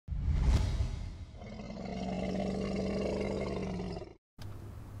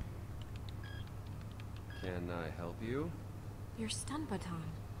Can I help you? Your stun baton.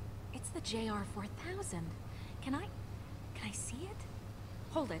 It's the JR4000. Can I see it?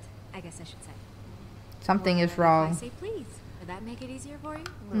 Hold it, I guess I should say. Something is If wrong. I say please, would that make it easier for you?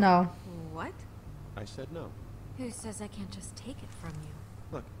 No. What? I said no. Who says I can't just take it from you?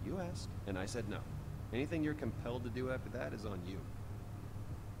 Look, you asked, and I said no. Anything you're compelled to do after that is on you.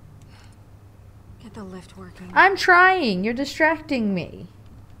 Get the lift working. I'm trying. You're distracting me.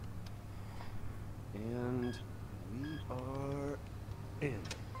 And we are in.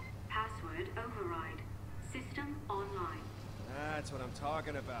 Password override. System online. That's what I'm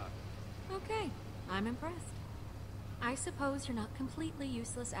talking about. Okay, I'm impressed. I suppose you're not completely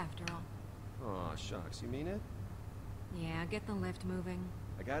useless after all. Aw, shucks, you mean it? Yeah, get the lift moving.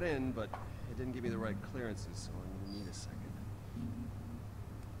 I got in, but it didn't give me the right clearances, so I'm gonna need a second.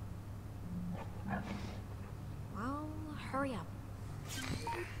 Well, hurry up.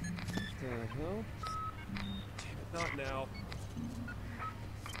 The hell? Damn it, not now.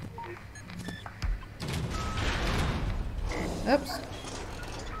 Oops.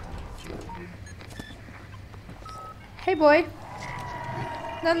 Hey, boy.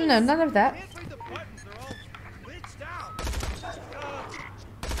 No, no, no, none of that. Can't read the buttons, they're all glitched out.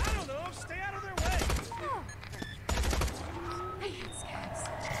 I don't know, stay out of their way. I hate scabs.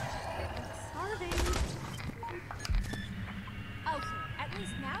 Starving. Okay, at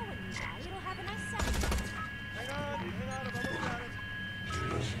least now when you die, it'll have a nice sound. Hang on, I've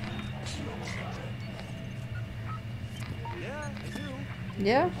almost got it. Yeah, I do.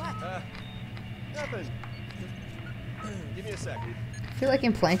 Yeah? Nothing. Give me a sec. I feel like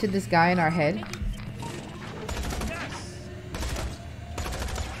implanted this guy in our head. Yes!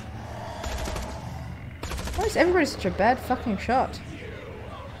 Why is everybody such a bad fucking shot?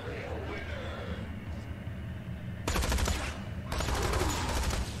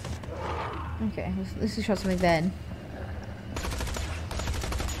 Okay, let's shot something then.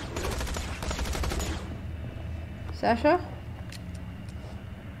 Sasha?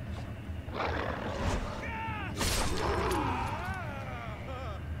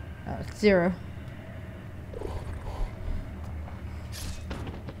 Oh, it's 0.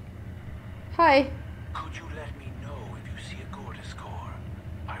 Hi. Could you let me know if you see a Gorda score?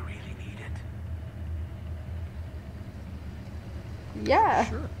 I really need it. Yeah.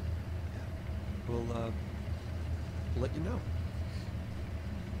 Sure. We'll, let you know.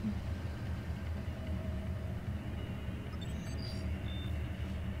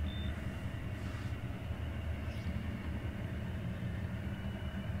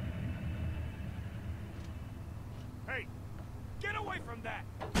 Hey, get away from that!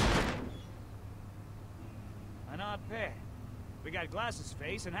 An odd pair. We got Glasses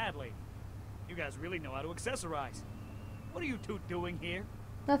Face and Hadley. You guys really know how to accessorize. What are you two doing here?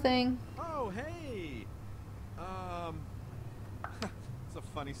 Nothing. Oh, hey! It's a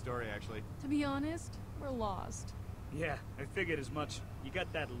funny story, actually. To be honest, we're lost. Yeah, I figured as much. You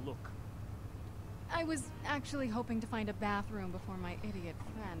got that look. I was actually hoping to find a bathroom before my idiot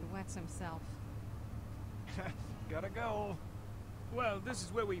friend wets himself. Gotta go. Well, this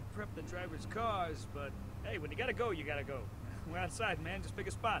is where we prep the driver's cars, but hey, when you gotta go, you gotta go. We're outside, man. Just pick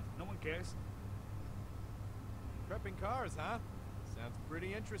a spot. No one cares. Prepping cars, huh? Sounds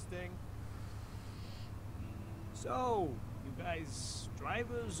pretty interesting. So, you guys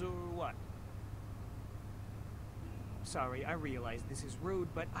drivers or what? Sorry, I realize this is rude,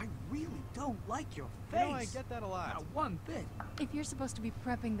 but I really don't like your face. You know, I get that a lot. Not one bit. If you're supposed to be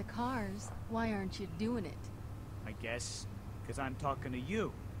prepping the cars, why aren't you doing it? I guess, because I'm talking to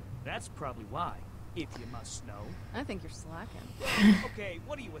you. That's probably why, if you must know. I think you're slacking. Okay,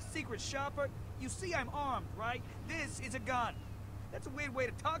 what are you, a secret shopper? You see I'm armed, right? This is a gun. That's a weird way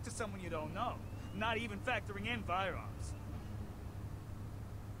to talk to someone you don't know, not even factoring in firearms.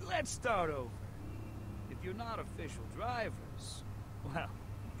 Let's start over. If you're not official drivers, well,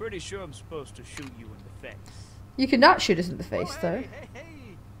 I'm pretty sure I'm supposed to shoot you in the face. You cannot shoot us in the face, Oh, though.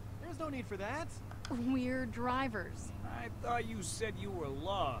 hey! There's no need for that. We're drivers. I thought you said you were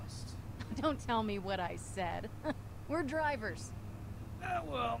lost. Don't tell me what I said. We're drivers. Ah,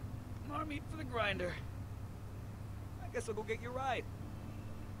 well, more meat for the grinder. I guess I'll go get your ride.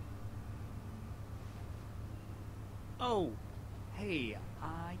 Oh, hey,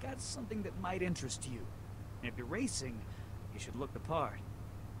 I got something that might interest you. If you're racing, you should look the part.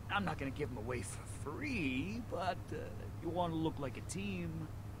 I'm not gonna give them away for free, but you want to look like a team.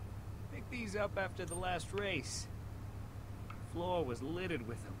 Pick these up after the last race. The floor was littered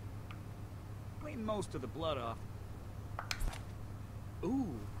with them. Clean most of the blood off.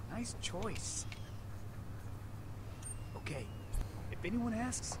 Ooh, nice choice. Okay, if anyone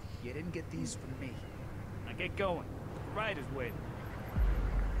asks, you didn't get these from me. Now get going. The ride is waiting.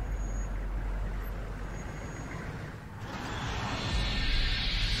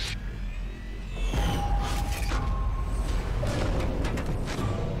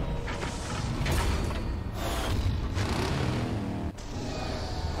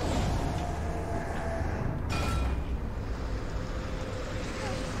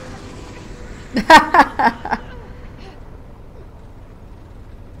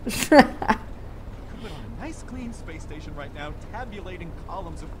 Put on a nice clean space station right now, tabulating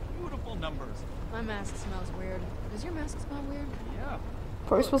columns of beautiful numbers. My mask smells weird. Does your mask smell weird? Yeah.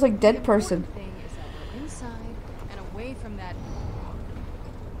 Probably smells like dead person. The thing is that we're inside and away from that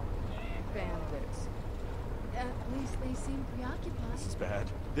bandits. At least they seem preoccupied. This is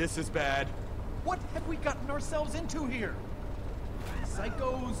bad. This is bad. What have we gotten ourselves into here?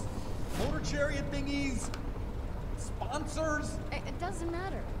 Psychos, motor chariot thingies, sponsors. It doesn't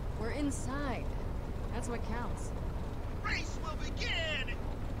matter. We're inside. That's what counts. Race will begin.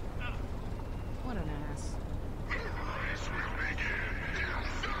 What an ass.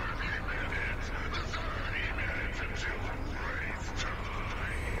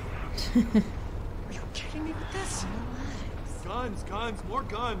 Are you kidding me with this? Guns, guns, more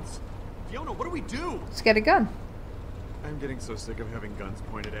guns. Fiona, what do we do? Let's get a gun. I'm getting so sick of having guns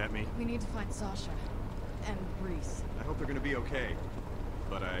pointed at me. We need to find Sasha. And Reese. I hope they're gonna be okay.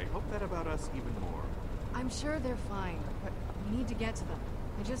 But I hope that about us even more. I'm sure they're fine, but we need to get to them.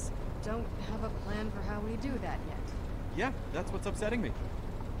 I just don't have a plan for how we do that yet. Yeah, that's what's upsetting me.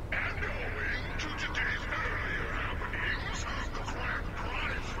 And owing to today's earlier happenings, the grand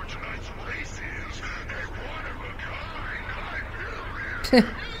prize for tonight's race is a one-of-a-kind Hyperion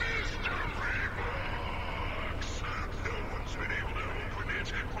mystery box. No one's been able to open it,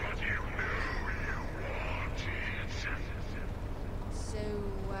 but you know you want it. So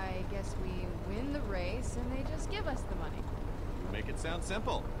I guess we win the race and they just give us the money. You make it sound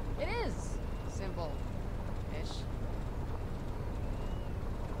simple. It is simple-ish.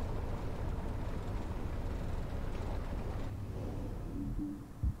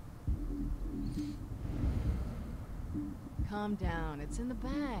 Calm down, it's in the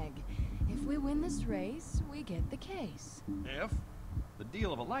bag. If we win this race, we get the case. If? The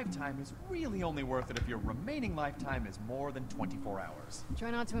deal of a lifetime is really only worth it if your remaining lifetime is more than 24 hours. Try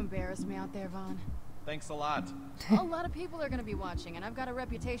not to embarrass me out there, Vaughn. Thanks a lot. A lot of people are gonna be watching, and I've got a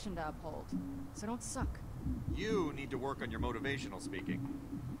reputation to uphold. So don't suck. You need to work on your motivational speaking.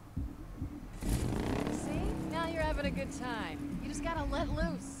 See? Now you're having a good time. You just gotta let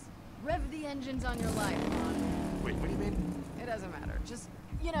loose. Rev the engines on your life, Vaughn. Wait, what do you mean? It doesn't matter. Just,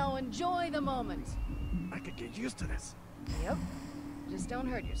 you know, enjoy the moment. I could get used to this. Yep. Just don't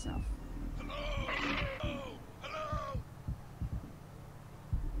hurt yourself. Hello?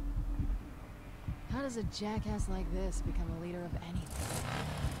 How does a jackass like this become a leader of anything?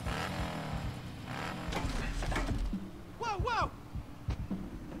 Whoa, whoa!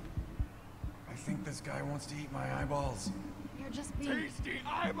 I think this guy wants to eat my eyeballs. You're just being... Tasty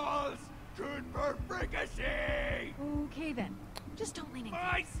eyeballs! Good for fricassee! Okay then. Just don't lean in.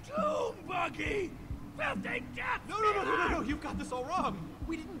 My stoom buggy! Filthy death! No, you've got this all wrong!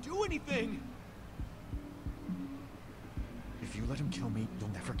 We didn't do anything! If you let him kill me, you'll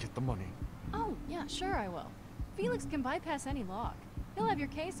never get the money. Oh, yeah, sure I will. Felix can bypass any lock. He'll have your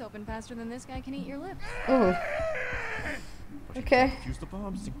case open faster than this guy can eat your lips. Oh. Okay. Use the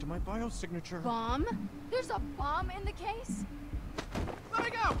bomb, sync to my biosignature. Bomb? There's a bomb in the case? Let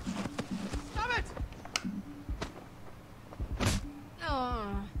me go! Stop it!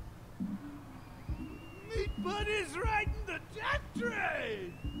 Oh. Meat Buddy's riding the death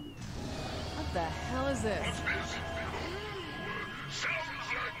train! What the hell is this? Sounds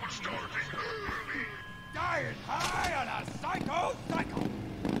like we're starting early. Dying high on a psycho!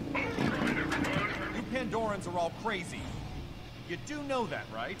 Alright, everybody. You Pandorans are all crazy. You do know that,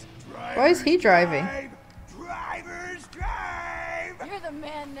 right? Why is he driving? Drivers drive! You're the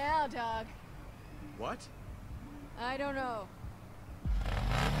man now, dog. What? I don't know.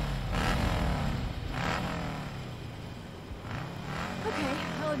 Okay,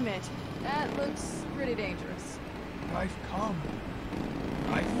 I'll admit, that looks pretty dangerous. Life come.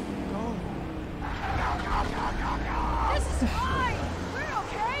 Life go. This is fine! We're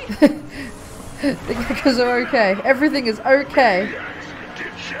okay! The geckos are okay. Everything is okay.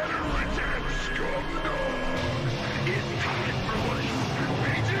 Get chatter like that, strong dog. It's time for what you've been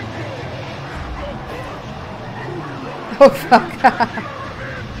waiting for. Oh fuck.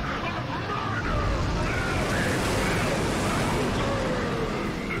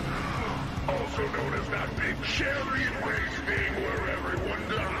 Also known as that big chariot race thing where everyone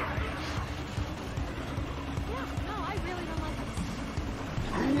dies.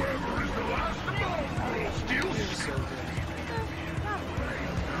 Whoever is the last mongrel still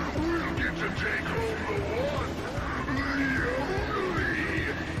will get to take home the one, the only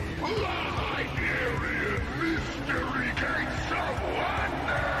Liberian mystery case of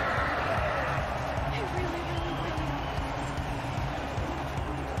wonder.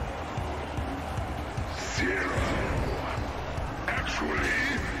 Zero. Actually,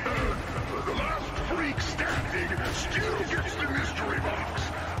 the last freak standing still gets the mystery box.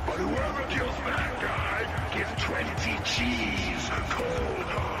 But whoever kills that guy gets 20 G's cold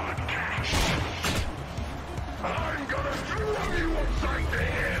hard cash. I'm gonna throw you upside the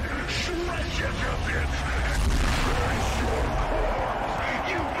head, shred you to bits, and slice your corpse,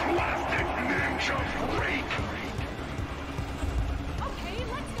 you plastic ninja freak! Okay,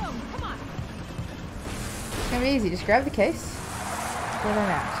 let's go. Come on. It's gonna be easy. Just grab the case. Put it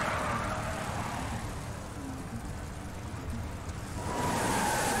out.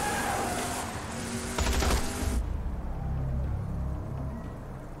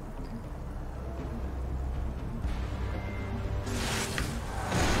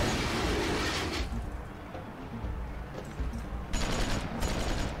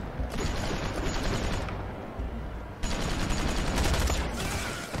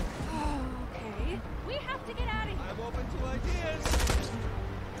 Okay, we have to get out of here. I'm open to ideas.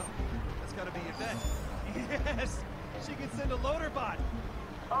 Oh, that's gotta be Yvette. Yes, she can send a loader bot.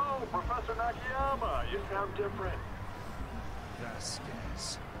 Oh, Professor Nakayama, you sound different.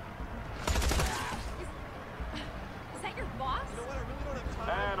 Vasquez. Is that your boss? You know what? I really don't have time.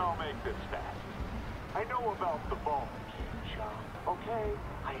 And I'll make this fast. I know about the bone chunk, okay?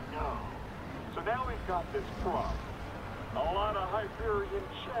 I know. So now we've got this problem. A lot of Hyperion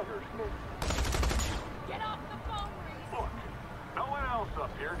cheddars missing. Get off the phone, Reese. Look, no one else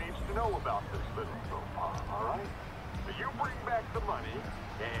up here needs to know about this little soap opera, all right? So you bring back the money,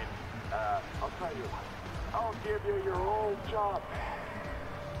 and, I'll tell you what. I'll give you your old job back.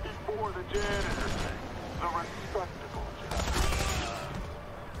 Before the janitor thing. The respectable job.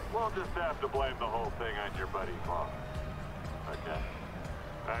 We'll just have to blame the whole thing on your buddy father. Okay?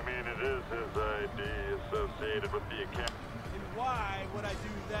 I mean, it is his ID associated with the account. And why would I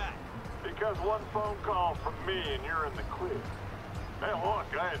do that? Because one phone call from me and you're in the clear. Hey, look,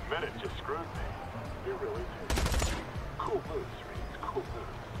 I admit it, you screwed me. You really did. Cool moves, Reeds, cool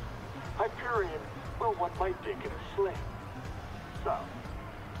moves. Hyperion will want my dick in a sling. So,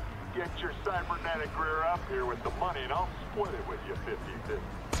 get your cybernetic rear up here with the money and I'll split it with you 50-50.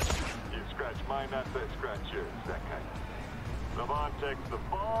 You scratch my nuts, I scratch yours, that kind of thing. Savant takes the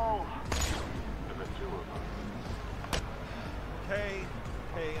fall, and the two of us. Okay,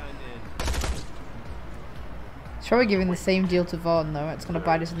 I'm in. It's probably giving the same deal to Vaughn though. It's gonna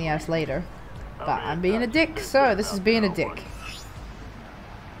bite us in the ass later. But I'm being a dick, so this is being a dick.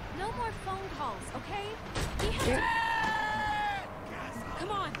 No more phone calls, okay? We have to...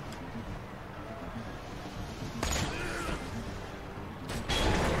 Come on.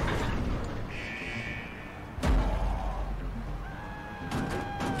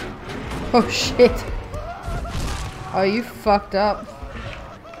 Oh shit. Oh, you fucked up.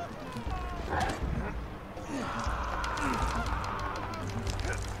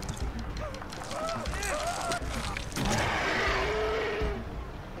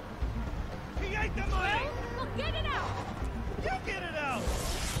 He ate the money! Well, get it out. You get it out!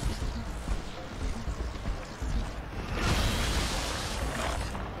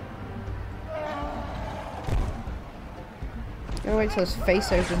 Gotta wait till his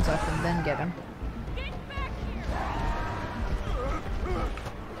face opens up and then get him. Get back here.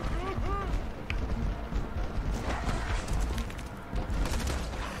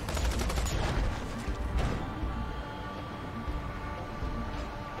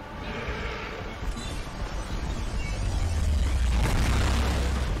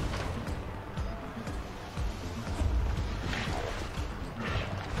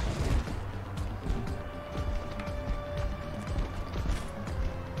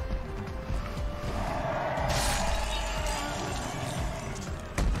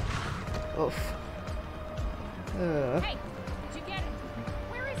 Oof. Ugh. Hey, did you get it?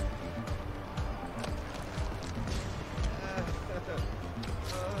 Where is it?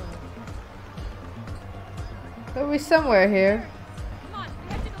 There'll be somewhere here. Come on,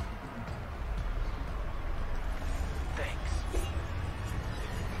 we have to go. Thanks.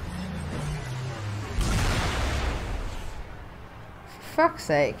 For fuck's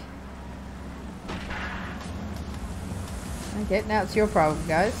sake. Okay, now it's your problem,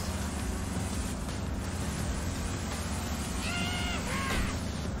 guys.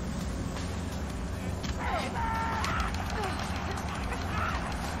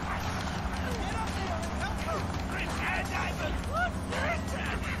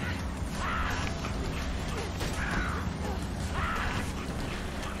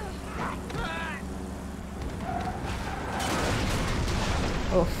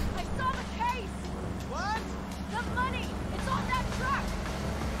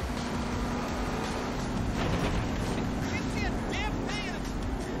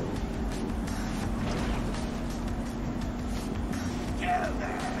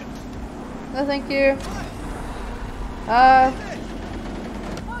 No, thank you. Oh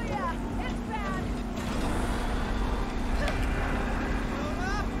yeah, it's bad.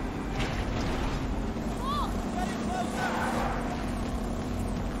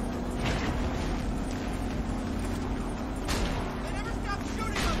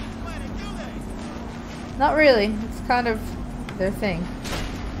 Not really. It's kind of their thing.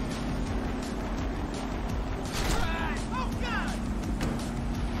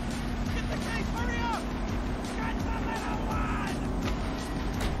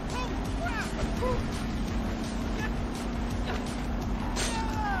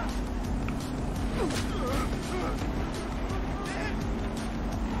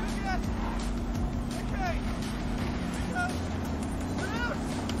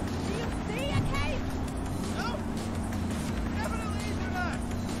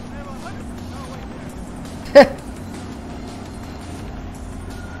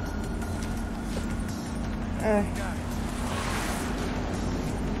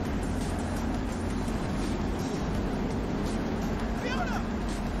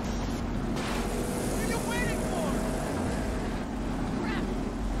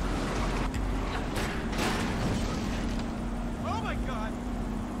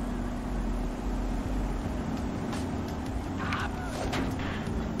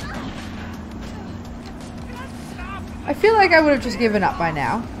 I feel like I would have just given up by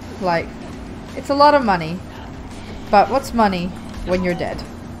now. Like, it's a lot of money. But what's money when you're dead?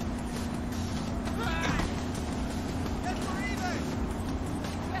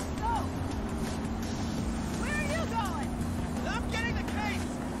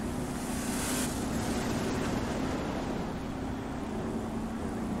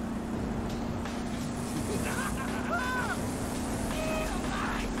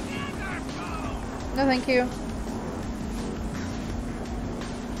 No, thank you.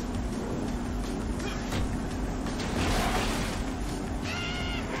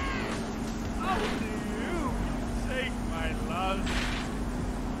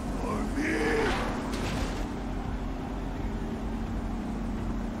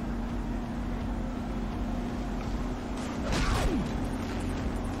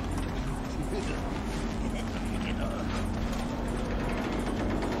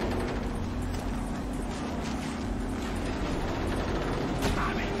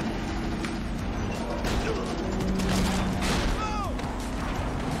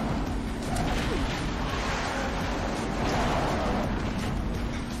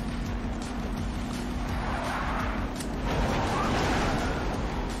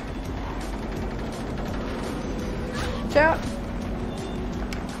 Ciao.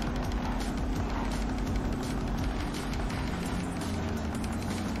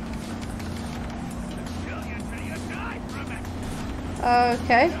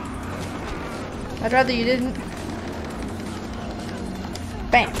 Okay. I'd rather you didn't.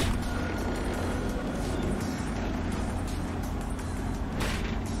 Bam.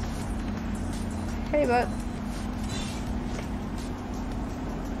 Hey, bud.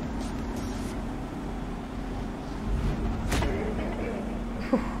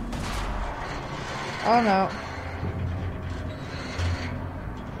 Oh no.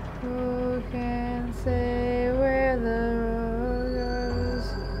 Who can say where the road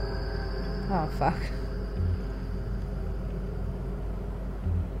goes? Oh fuck.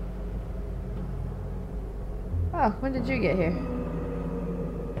 Oh, when did you get here?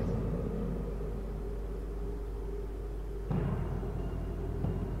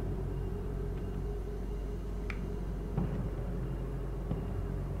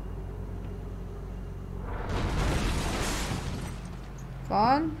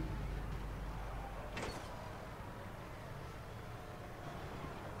 Vaughn?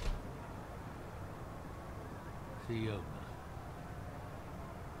 Fiona.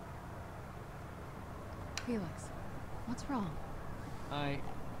 Felix, what's wrong?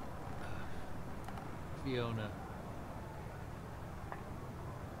 Fiona.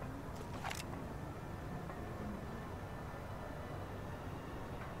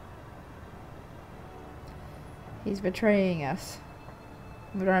 He's betraying us.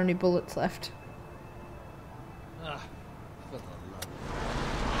 We don't have any bullets left. Ah, for the love.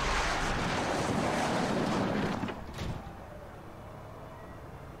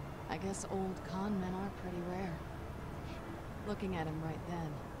 I guess old con men are pretty rare. Looking at him right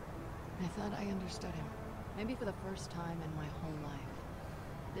then, I thought I understood him. Maybe for the first time in my whole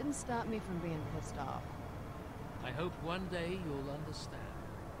life. Didn't stop me from being pissed off. I hope one day you'll understand.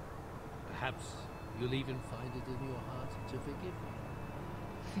 Perhaps you'll even find it in your heart to forgive me.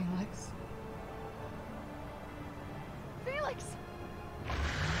 Felix! Felix!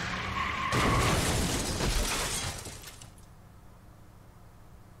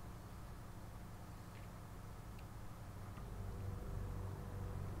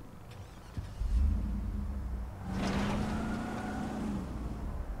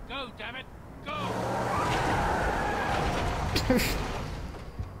 Go, damn it! Go!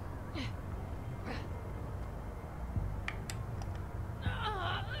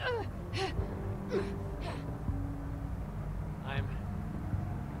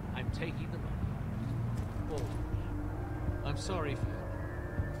 I'm taking the money. Oh, I'm sorry, Fiona.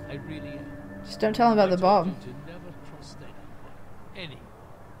 I really am. Just don't tell him about the bomb. I told you to never trust anyone.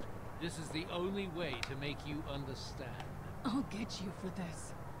 This is the only way to make you understand. I'll get you for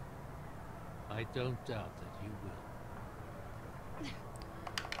this. I don't doubt that you will.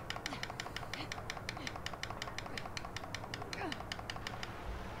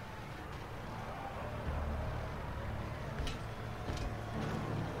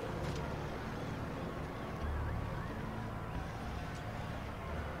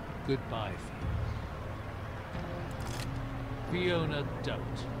 Goodbye, Fiona. Fiona,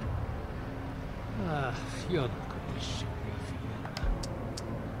 don't. You're not going to shoot me, Fiona.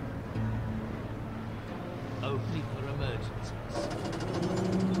 Only for emergencies.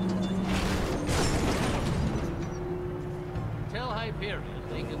 Tell Hyperion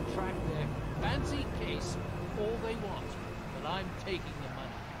they can track their fancy case all they want, but I'm taking the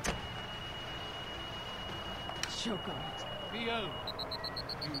money. Choke on it. Fiona,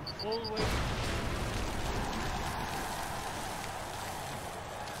 you always...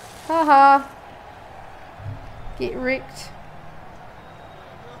 Haha. Get wrecked.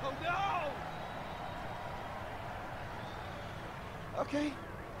 Oh no! Okay.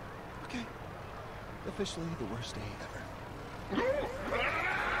 Officially the worst day ever.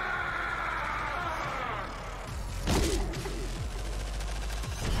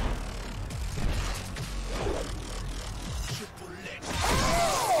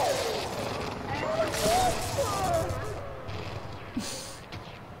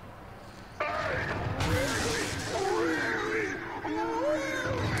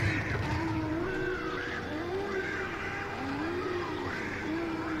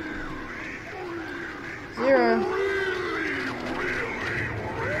 Zero.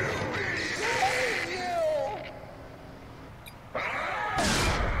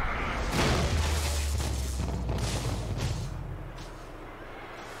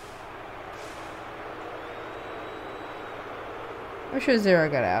 I'm sure Zero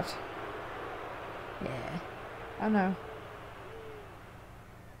got out. Yeah. I know.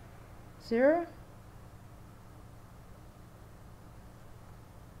 Zero?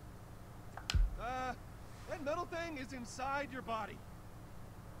 That metal thing is inside your body.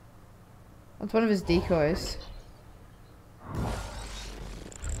 That's one of his decoys.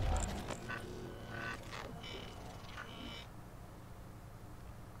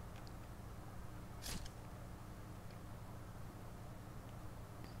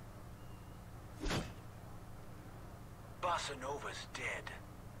 Bossa Nova's dead.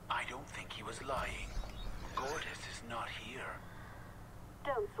 I don't think he was lying. Gortys is not here.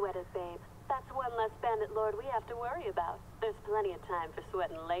 Don't sweat it, babe. That's one less bandit lord we have to worry about. There's plenty of time for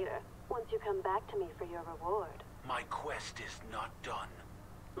sweating later, once you come back to me for your reward. My quest is not done.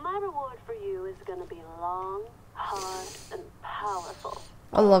 My reward for you is gonna be long, hard, and powerful.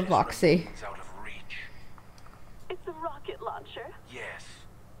 I love Moxie. It's out of reach. It's a rocket launcher. Yes.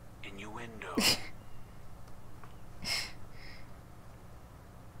 Innuendo.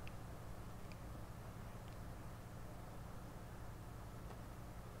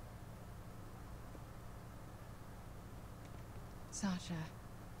 Sasha,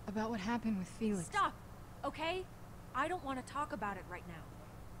 about what happened with Felix. Stop, okay? I don't want to talk about it right now.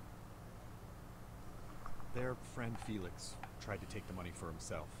 Their friend Felix tried to take the money for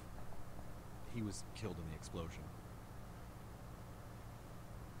himself. He was killed in the explosion.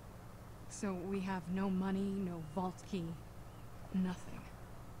 So we have no money, no vault key, nothing.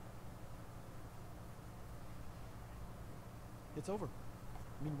 It's over.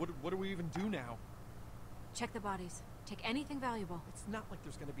 I mean, what do we even do now? Check the bodies. Take anything valuable. It's not like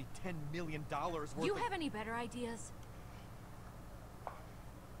there's gonna be $10 million worth You of... have any better ideas?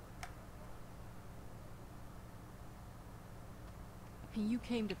 You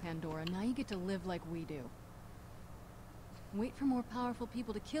came to Pandora, now you get to live like we do. Wait for more powerful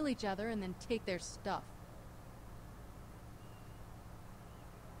people to kill each other and then take their stuff.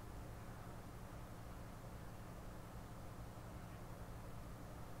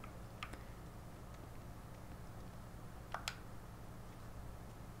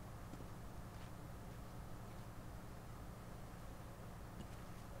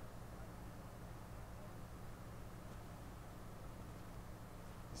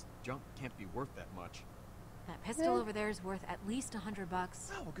 This junk can't be worth that much. That pistol over there is worth at least $100.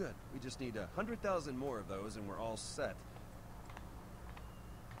 Oh, well, good. We just need 100,000 more of those and we're all set.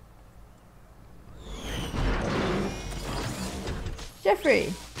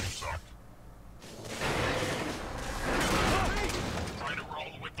 Jeffrey. Try to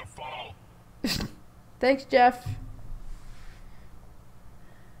roll with the fall. Thanks, Jeff.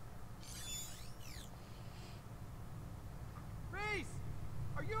 Reese,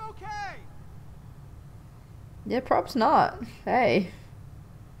 are you okay? Yeah, props not. Hey.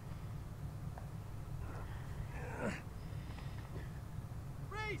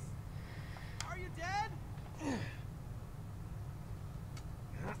 Reese, are you dead?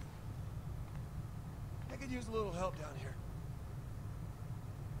 I could use a little help down here.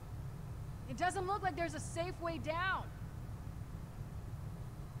 It doesn't look like there's a safe way down.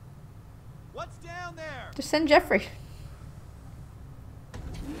 What's down there? Just send Jeffrey.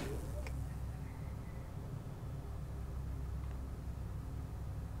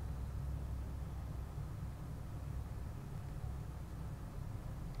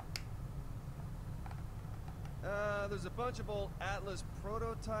 There's a bunch of old Atlas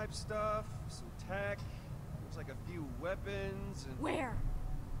prototype stuff, some tech, looks like a few weapons, and... Where?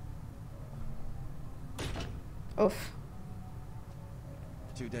 Oof.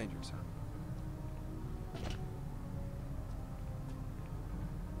 Too dangerous,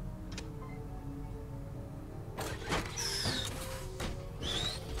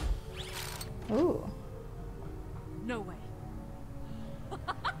 huh? Ooh. No way.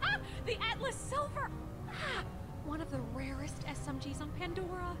 The Atlas Silver! Ah, one of the rarest SMGs on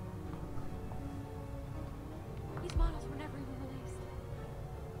Pandora. These models were never even released.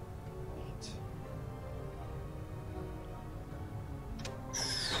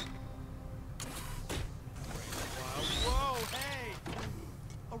 Whoa, hey!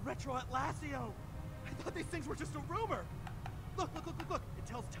 A retro Atlasio! I thought these things were just a rumor! Look! It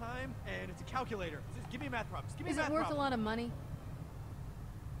tells time, and it's a calculator. Just give me a math problem. Just give me a math problem. Is it worth a lot of money?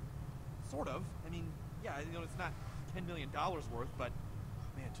 Sort of. I mean, yeah, you know, it's not $10 million worth, but,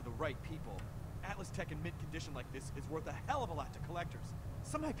 man, to the right people, Atlas Tech in mint condition like this is worth a hell of a lot to collectors.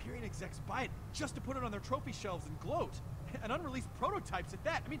 Some Hyperion execs buy it just to put it on their trophy shelves and gloat. And unreleased prototypes at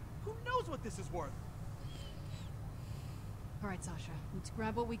that. I mean, who knows what this is worth? All right, Sasha. Let's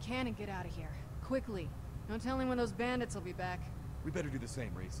grab what we can and get out of here. Quickly. No telling when those bandits will be back. We better do the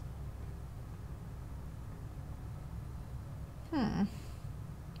same, Reese.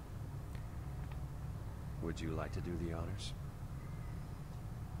 Would you like to do the honors?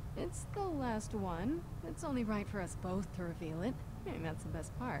 It's the last one. It's only right for us both to reveal it. I mean, that's the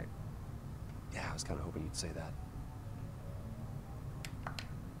best part. Yeah, I was kind of hoping you'd say that.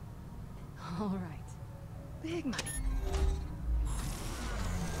 All right. Big money.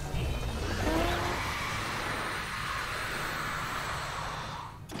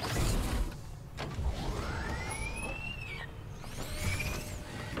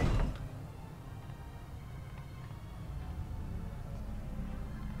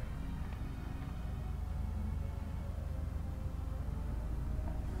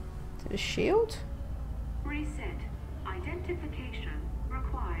 A shield? Reset. Identification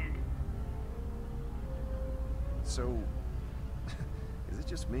required. So, is it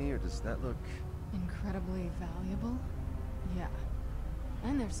just me, or does that look... Incredibly valuable? Yeah.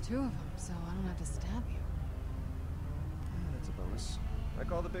 And there's two of them, so I don't have to stab you. Yeah, that's a bonus. I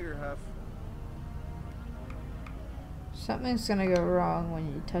call the bigger half. Something's gonna go wrong when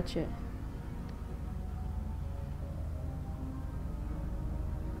you touch it.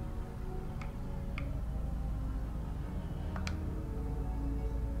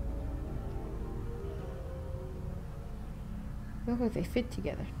 They look like they fit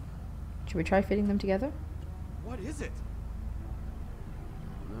together. Should we try fitting them together? What is it?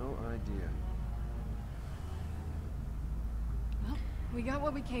 No idea. Well, we got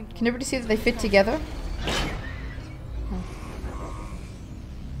what we came for. Can everybody see that they fit together?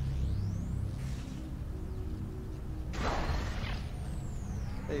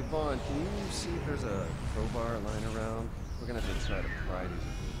 Hey, Vaughn, can you see if there's a crowbar lying around? We're gonna have to try to pry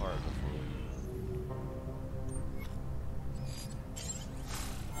these apart before we...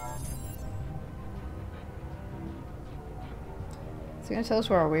 Is it gonna tell us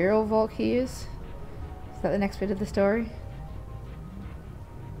where our real vault key is? Is that the next bit of the story?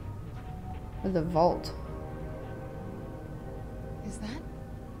 Or the vault? Is that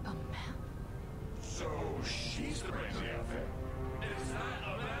a map? So she's the crazy outfit. Is that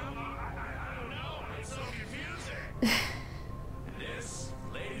a map? I don't know. It's so confusing. This,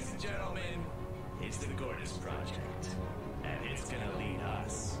 ladies and gentlemen, is the Gortys Project. And it's gonna lead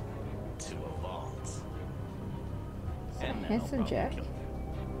us to a vault. And then I'll Handsome probably Jack. kill you.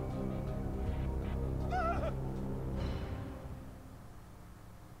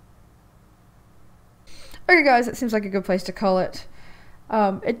 Okay guys, that seems like a good place to call it.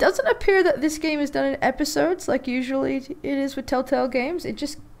 It doesn't appear that this game is done in episodes like usually it is with Telltale games. It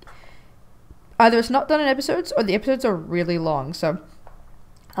just... either it's not done in episodes or the episodes are really long. So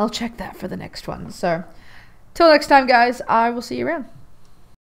I'll check that for the next one. So till next time, guys, I will see you around.